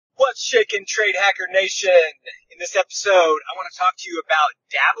What's shaking, TradeHacker Nation? In this episode, I want to talk to you about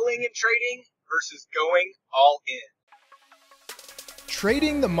dabbling in trading versus going all in.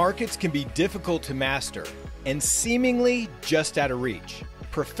 Trading the markets can be difficult to master and seemingly just out of reach.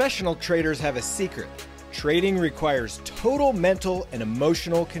 Professional traders have a secret. Trading requires total mental and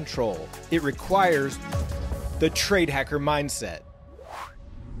emotional control. It requires the TradeHacker Mindset.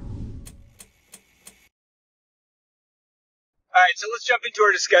 All right, so let's jump into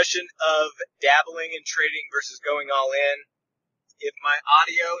our discussion of dabbling in trading versus going all in. If my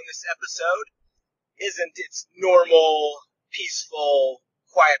audio in this episode isn't its normal, peaceful,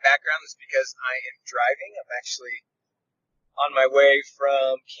 quiet background, it's because I am driving. I'm actually on my way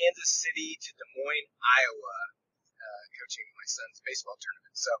from Kansas City to Des Moines, Iowa, coaching my son's baseball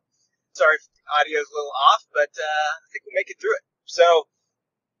tournament. So sorry if the audio is a little off, but I think we'll make it through it. So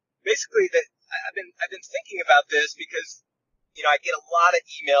basically, I've been thinking about this because I get a lot of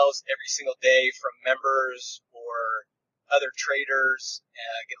emails every single day from members or other traders.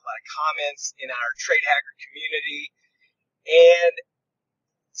 I get a lot of comments in our TradeHacker community. And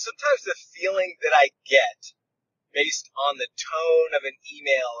sometimes the feeling that I get based on the tone of an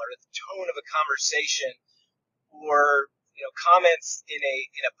email or the tone of a conversation or, comments in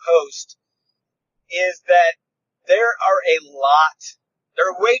a post is that there are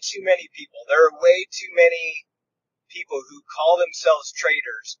way too many people. There are way too many people who call themselves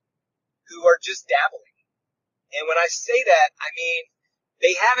traders who are just dabbling. And when I say that, I mean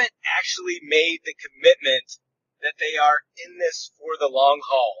they haven't actually made the commitment that they are in this for the long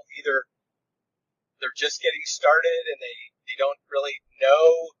haul. Either they're just getting started and they don't really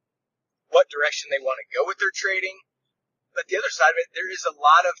know what direction they want to go with their trading. But the other side of it, there is a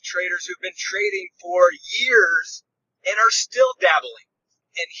lot of traders who've been trading for years and are still dabbling.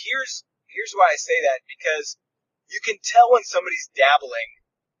 And here's why I say that, because you can tell when somebody's dabbling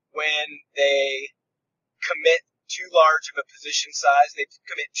when they commit too large of a position size, they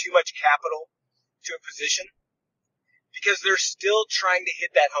commit too much capital to a position, because they're still trying to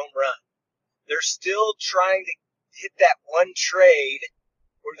hit that home run. They're still trying to hit that one trade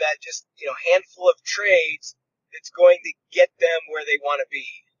or that just, handful of trades that's going to get them where they want to be.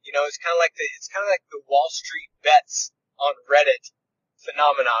 It's kind of like the Wall Street bets on Reddit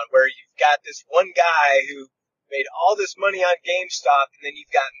phenomenon, where you've got this one guy who made all this money on GameStop, and then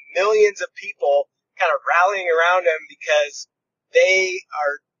you've got millions of people kind of rallying around him because they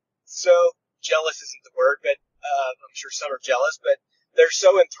are so jealous isn't the word, but I'm sure some are jealous, but they're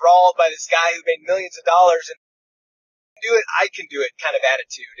so enthralled by this guy who made millions of dollars and do it, I can do it kind of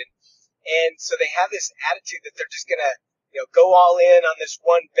attitude. And so they have this attitude that they're just going to, go all in on this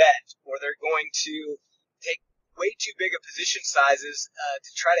one bet, or they're going to take way too big of position sizes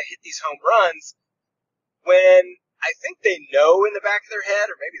to try to hit these home runs, when I think they know in the back of their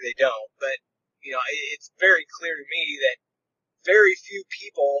head, or maybe they don't, but, it's very clear to me that very few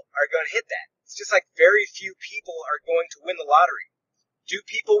people are going to hit that. It's just like very few people are going to win the lottery. Do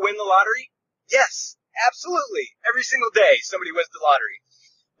people win the lottery? Yes, absolutely. Every single day somebody wins the lottery.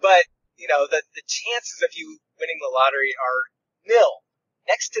 But, the chances of you winning the lottery are nil,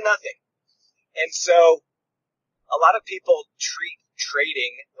 next to nothing. And so a lot of people treat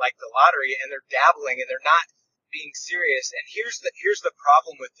trading like the lottery, and they're dabbling and they're not being serious. And here's the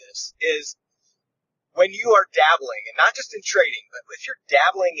problem with this is when you are dabbling, and not just in trading, but if you're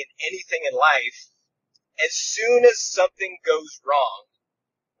dabbling in anything in life, as soon as something goes wrong,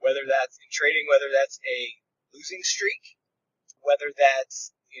 whether that's in trading, whether that's a losing streak, whether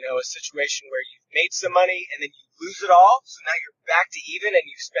that's, a situation where you've made some money and then you lose it all, so now you're back to even and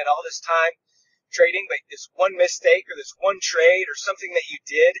you've spent all this time trading, but this one mistake or this one trade or something that you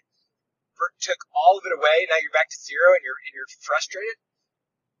did took all of it away. Now you're back to zero and you're frustrated.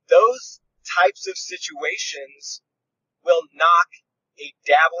 Those types of situations will knock a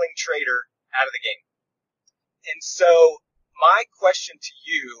dabbling trader out of the game. And so my question to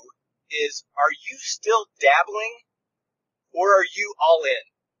you is, are you still dabbling, or are you all in?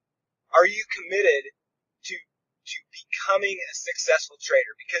 Are you committed to becoming a successful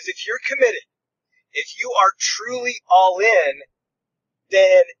trader? Because if you're committed, if you are truly all in,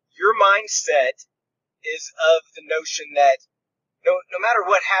 then your mindset is of the notion that no matter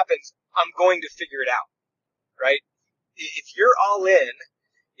what happens, I'm going to figure it out, right? If you're all in,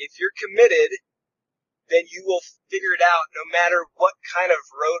 if you're committed, then you will figure it out no matter what kind of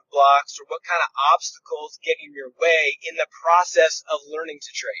roadblocks or what kind of obstacles get in your way in the process of learning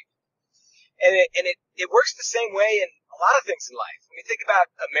to trade. And it works the same way in a lot of things in life. I mean, think about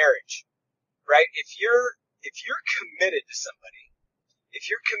a marriage, right? If you're committed to somebody, if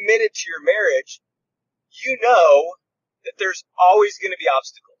you're committed to your marriage, you know that there's always going to be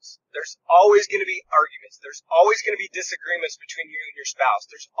obstacles. There's always going to be arguments. There's always going to be disagreements between you and your spouse.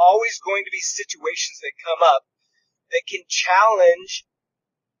 There's always going to be situations that come up that can challenge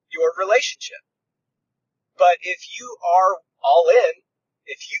your relationship. But if you are all in,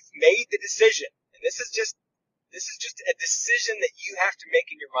 if you've made the decision, and this is just a decision that you have to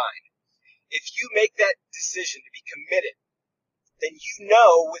make in your mind. If you make that decision to be committed, then you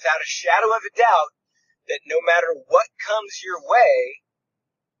know without a shadow of a doubt that no matter what comes your way,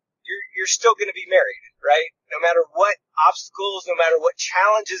 you're still going to be married, right? No matter what obstacles, no matter what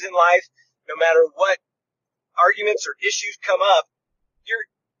challenges in life, no matter what arguments or issues come up,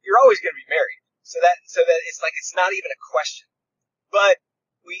 you're always going to be married. So that it's like it's not even a question. But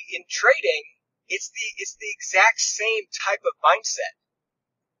in trading, it's the exact same type of mindset.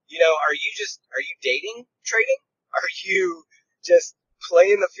 Are you dating trading? Are you just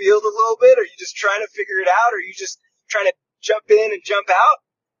playing the field a little bit? Are you just trying to figure it out? Are you just trying to jump in and jump out,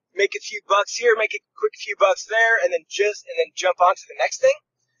 make a few bucks here, make a quick few bucks there, and then jump on to the next thing?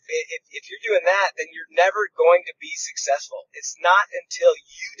 If you're doing that, then you're never going to be successful. It's not until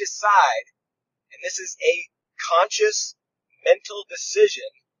you decide, and this is a conscious mental decision,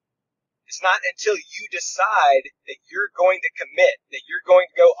 it's not until you decide that you're going to commit, that you're going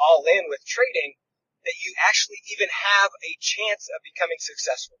to go all in with trading, that you actually even have a chance of becoming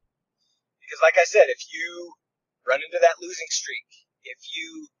successful. Because like I said, if you run into that losing streak, if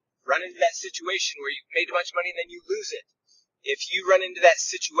you run into that situation where you've made a bunch of money and then you lose it, if you run into that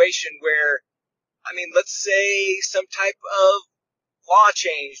situation where, let's say some type of law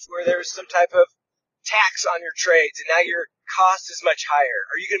changed, where there's some type of tax on your trades and now your cost is much higher,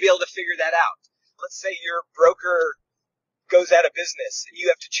 are you going to be able to figure that out? Let's say your broker goes out of business and you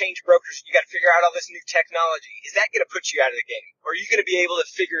have to change brokers and you got to figure out all this new technology. Is that going to put you out of the game? Or are you going to be able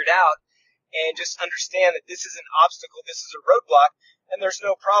to figure it out and just understand that this is an obstacle, this is a roadblock, and there's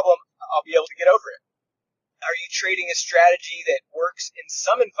no problem, I'll be able to get over it? Are you trading a strategy that works in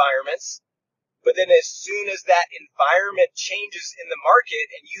some environments, but then as soon as that environment changes in the market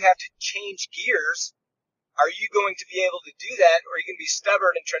and you have to change gears, are you going to be able to do that, or are you going to be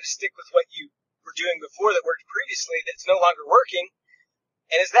stubborn and try to stick with what you were doing before that worked previously that's no longer working?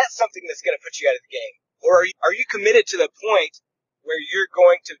 And is that something that's going to put you out of the game? Or are you committed to the point where you're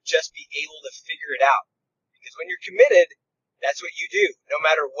going to just be able to figure it out? Because when you're committed, that's what you do. No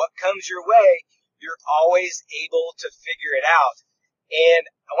matter what comes your way, you're always able to figure it out. And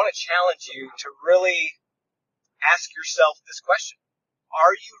I want to challenge you to really ask yourself this question.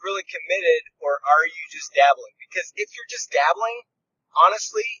 Are you really committed, or are you just dabbling? Because if you're just dabbling,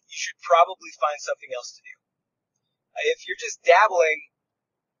 honestly, you should probably find something else to do. If you're just dabbling,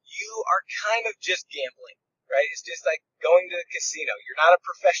 you are kind of just gambling, right? It's just like going to the casino. You're not a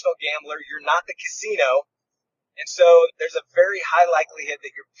professional gambler. You're not the casino. And so there's a very high likelihood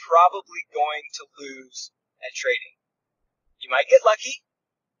that you're probably going to lose at trading. You might get lucky.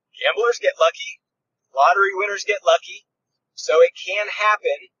 Gamblers get lucky. Lottery winners get lucky. So it can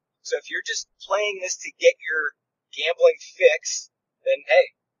happen. So if you're just playing this to get your gambling fix, then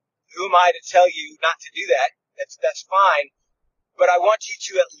hey, who am I to tell you not to do that? That's fine. But I want you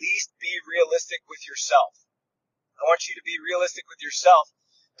to at least be realistic with yourself. I want you to be realistic with yourself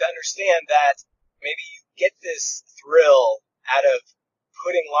to understand that maybe you get this thrill out of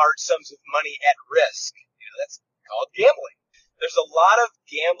putting large sums of money at risk. That's called gambling. There's a lot of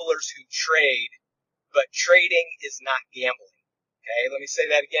gamblers who trade, but trading is not gambling. Okay, let me say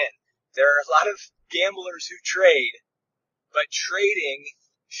that again. There are a lot of gamblers who trade, but trading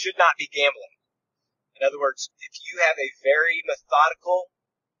should not be gambling. In other words, if you have a very methodical,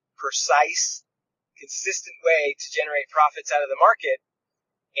 precise, consistent way to generate profits out of the market,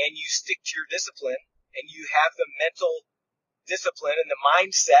 and you stick to your discipline, and you have the mental discipline and the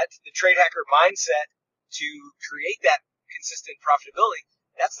mindset, the TradeHacker mindset, to create that consistent profitability,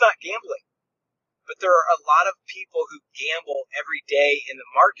 that's not gambling. But there are a lot of people who gamble every day in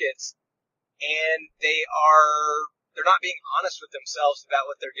the markets, and they're not being honest with themselves about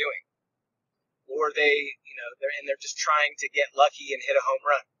what they're doing. Or they're just trying to get lucky and hit a home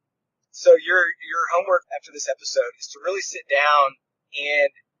run. So your homework after this episode is to really sit down,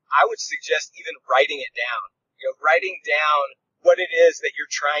 and I would suggest even writing it down. Writing down what it is that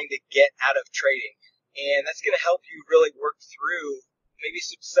you're trying to get out of trading. And that's going to help you really work through maybe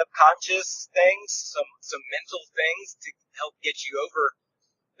some subconscious things, some mental things to help get you over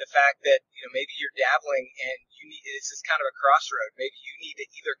the fact that, maybe you're dabbling and this is kind of a crossroad. Maybe you need to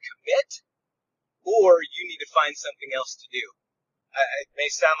either commit or you need to find something else to do. It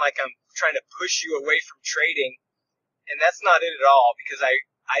may sound like I'm trying to push you away from trading, and that's not it at all, because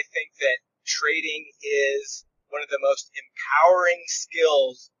I think that trading is one of the most empowering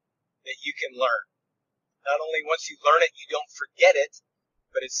skills that you can learn. Not only once you learn it, you don't forget it,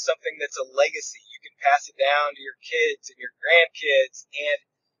 but it's something that's a legacy. You can pass it down to your kids and your grandkids.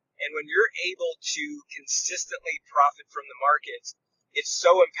 And when you're able to consistently profit from the markets, it's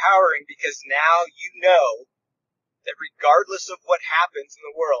so empowering because now you know that regardless of what happens in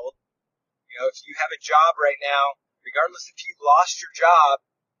the world, if you have a job right now, regardless if you lost your job,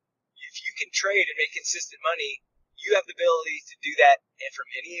 if you can trade and make consistent money, you have the ability to do that from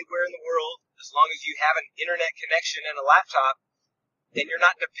anywhere in the world, as long as you have an internet connection and a laptop, then you're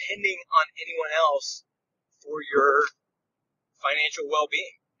not depending on anyone else for your financial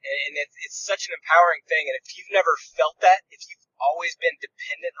well-being. And it's such an empowering thing. And if you've never felt that, if you've always been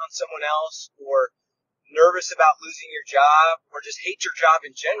dependent on someone else or nervous about losing your job or just hate your job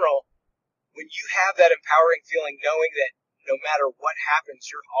in general, when you have that empowering feeling knowing that no matter what happens,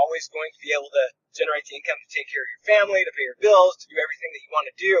 you're always going to be able to generate the income to take care of your family, to pay your bills, to do everything that you want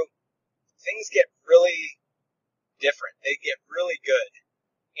to do, things get really different. They get really good.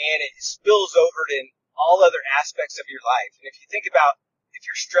 And it spills over to all other aspects of your life. And if you think about if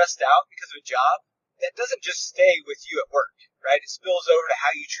you're stressed out because of a job, that doesn't just stay with you at work, right? It spills over to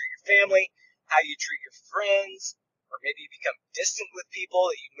how you treat your family, how you treat your friends, or maybe you become distant with people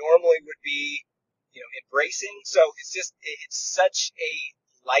that you normally would be embracing. So it's such a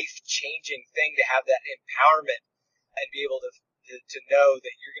life-changing thing to have that empowerment and be able to know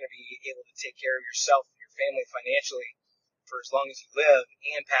that you're going to be able to take care of yourself and your family financially for as long as you live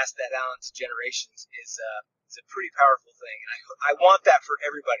and pass that on to generations is a pretty powerful thing. And I want that for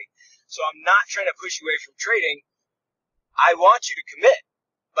everybody. So I'm not trying to push you away from trading. I want you to commit.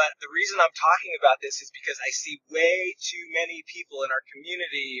 But the reason I'm talking about this is because I see way too many people in our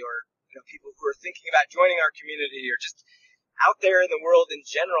community or people who are thinking about joining our community or just out there in the world in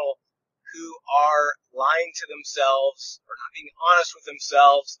general who are lying to themselves or not being honest with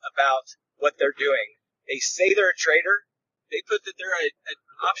themselves about what they're doing. They say they're a trader. They put that they're an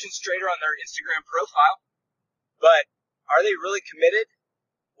options trader on their Instagram profile. But are they really committed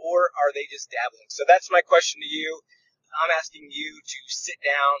or are they just dabbling? So that's my question to you. I'm asking you to sit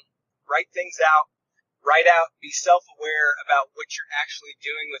down, write things out, write out, be self-aware about what you're actually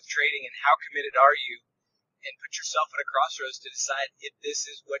doing with trading and how committed are you, and put yourself at a crossroads to decide if this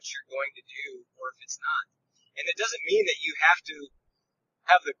is what you're going to do or if it's not. And it doesn't mean that you have to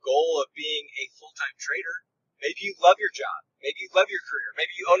have the goal of being a full-time trader. Maybe you love your job. Maybe you love your career.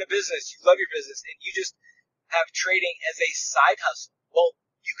 Maybe you own a business. You love your business, and you just have trading as a side hustle. Well,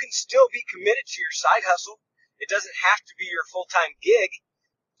 you can still be committed to your side hustle. It doesn't have to be your full-time gig.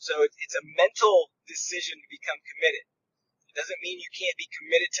 So it's a mental decision to become committed. It doesn't mean you can't be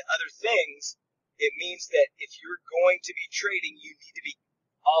committed to other things. It means that if you're going to be trading, you need to be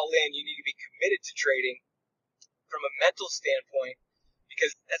all in. You need to be committed to trading from a mental standpoint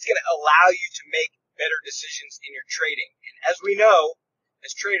because that's going to allow you to make better decisions in your trading. And as we know,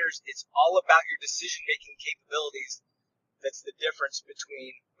 as traders, it's all about your decision-making capabilities. That's the difference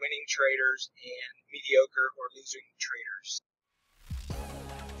between winning traders and mediocre or losing traders.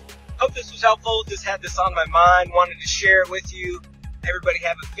 Hope this was helpful. Just had this on my mind. Wanted to share it with you. Everybody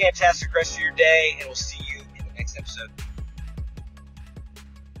have a fantastic rest of your day, and we'll see you in the next episode.